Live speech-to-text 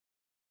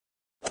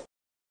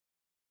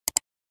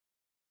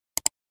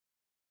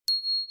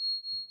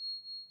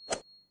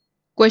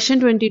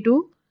Question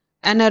 22.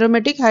 An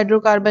aromatic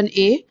hydrocarbon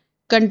A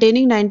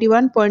containing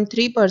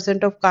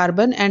 91.3% of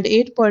carbon and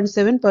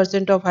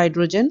 8.7% of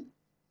hydrogen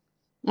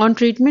on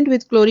treatment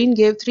with chlorine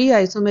gave three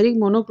isomeric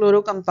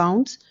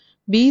monochlorocompounds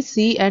B,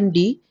 C and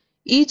D,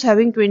 each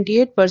having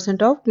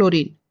 28% of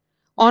chlorine.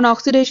 On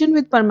oxidation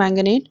with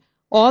permanganate,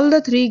 all the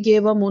three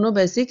gave a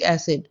monobasic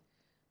acid.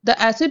 The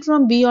acid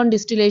from B on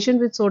distillation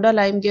with soda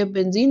lime gave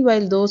benzene,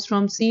 while those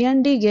from C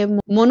and D gave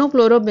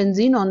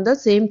monochlorobenzene on the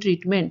same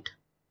treatment.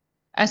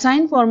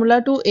 Assign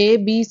formula to A,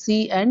 B,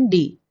 C and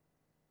D.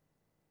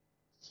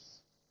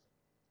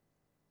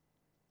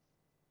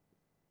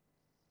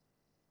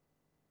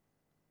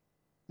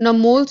 Now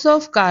moles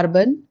of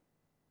carbon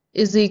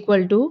is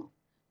equal to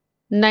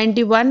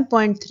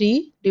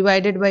 91.3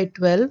 divided by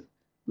 12,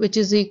 which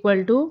is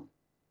equal to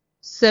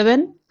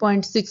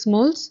 7.6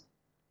 moles.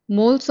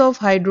 Moles of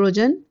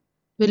hydrogen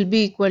will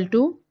be equal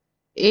to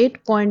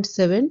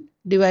 8.7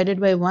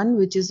 divided by 1,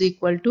 which is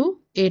equal to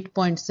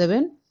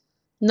 8.7.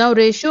 Now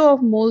ratio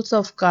of moles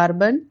of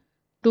carbon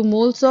to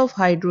moles of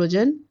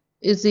hydrogen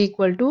is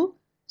equal to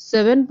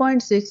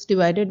 7.6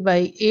 divided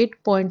by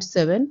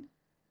 8.7.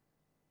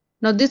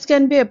 Now this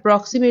can be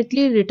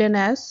approximately written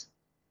as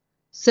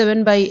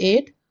 7 by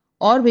 8,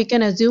 or we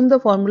can assume the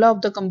formula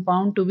of the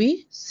compound to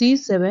be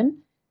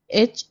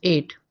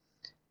C7H8.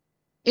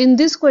 In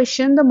this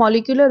question, the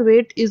molecular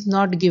weight is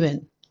not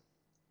given.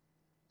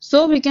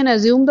 So we can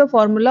assume the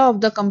formula of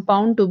the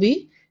compound to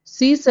be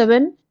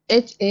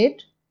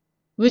C7H8,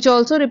 which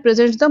also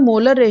represents the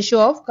molar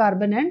ratio of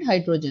carbon and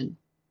hydrogen.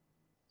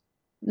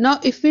 Now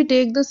if we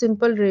take the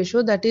simple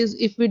ratio, that is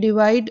if we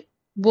divide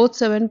both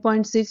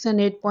 7.6 and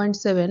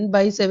 8.7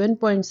 by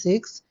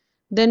 7.6,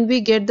 then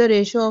we get the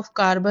ratio of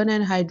carbon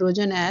and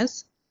hydrogen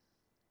as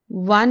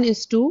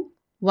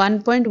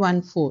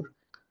 1:1.14.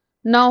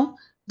 Now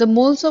the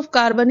moles of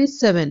carbon is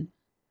 7.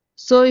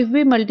 So if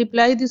we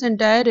multiply this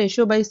entire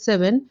ratio by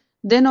 7,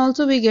 then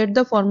also we get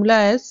the formula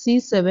as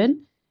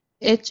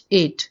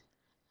C7H8.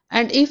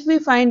 And if we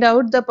find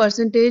out the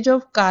percentage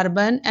of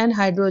carbon and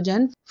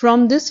hydrogen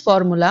from this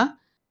formula,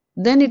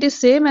 then it is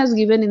same as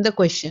given in the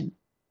question.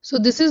 So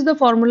this is the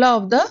formula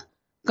of the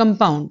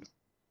compound.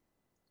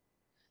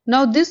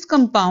 Now this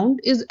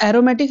compound is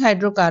aromatic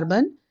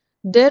hydrocarbon,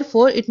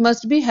 therefore it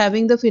must be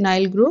having the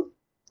phenyl group.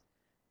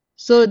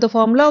 So the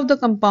formula of the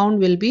compound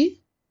will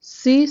be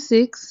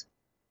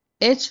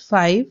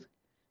C6H5.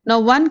 Now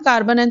 1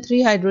 carbon and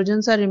 3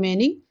 hydrogens are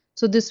remaining,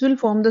 so this will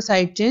form the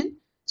side chain.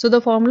 So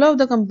the formula of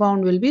the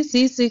compound will be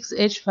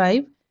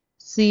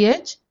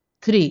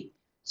C6H5CH3.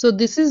 So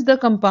this is the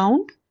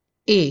compound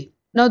A.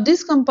 Now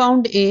this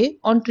compound A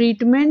on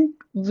treatment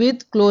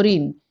with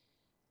chlorine,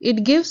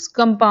 it gives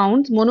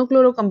compounds,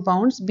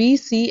 monochlorocompounds B,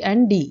 C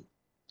and D.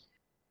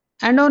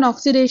 And on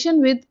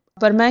oxidation with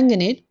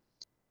permanganate,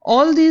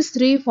 all these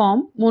three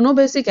form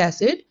monobasic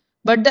acid,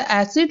 but the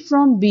acid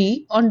from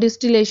B on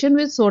distillation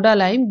with soda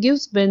lime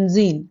gives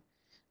benzene.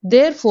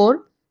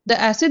 Therefore, the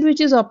acid which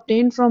is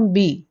obtained from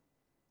B,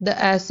 is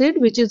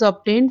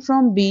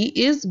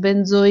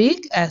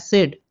benzoic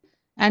acid,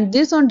 and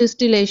this on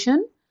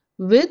distillation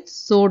with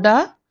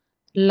soda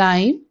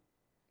lime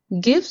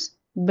gives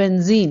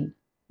benzene.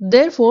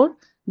 Therefore,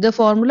 the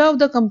formula of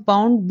the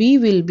compound B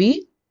will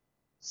be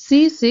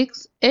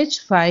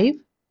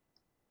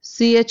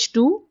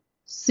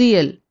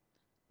C6H5CH2Cl,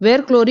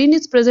 where chlorine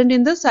is present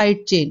in the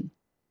side chain.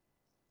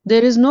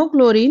 There is no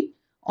chlorine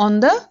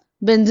on the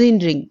benzene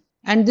ring,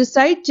 and this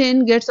side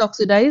chain gets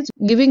oxidized,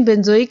 giving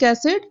benzoic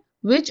acid,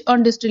 which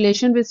on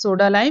distillation with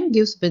soda lime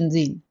gives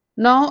benzene.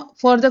 Now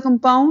for the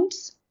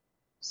compounds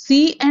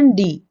C and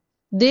D,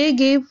 they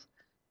gave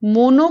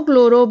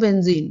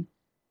monochlorobenzene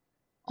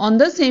on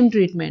the same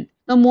treatment.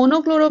 Now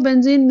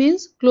monochlorobenzene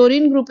means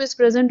chlorine group is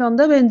present on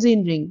the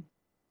benzene ring.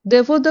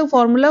 Therefore the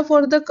formula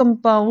for the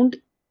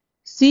compound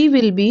C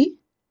will be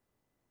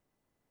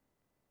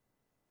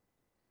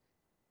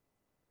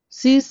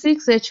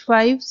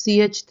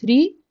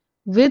C6H5CH3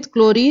 with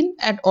chlorine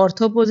at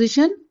ortho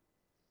position.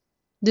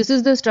 This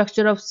is the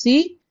structure of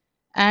C,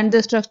 and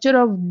the structure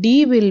of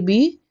D will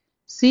be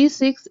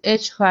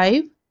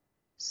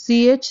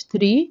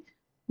C6H5CH3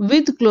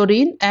 with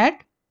chlorine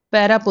at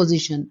para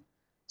position.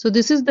 So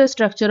this is the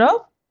structure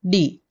of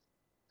D.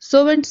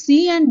 So when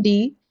C and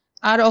D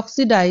are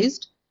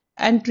oxidized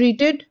and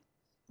treated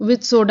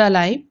with soda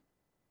lime,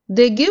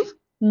 they give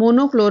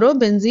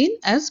monochlorobenzene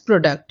as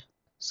product.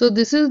 So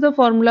this is the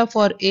formula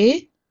for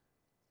A,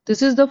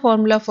 this is the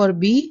formula for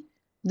B,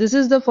 this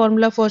is the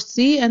formula for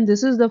C, and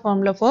this is the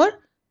formula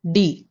for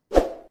D.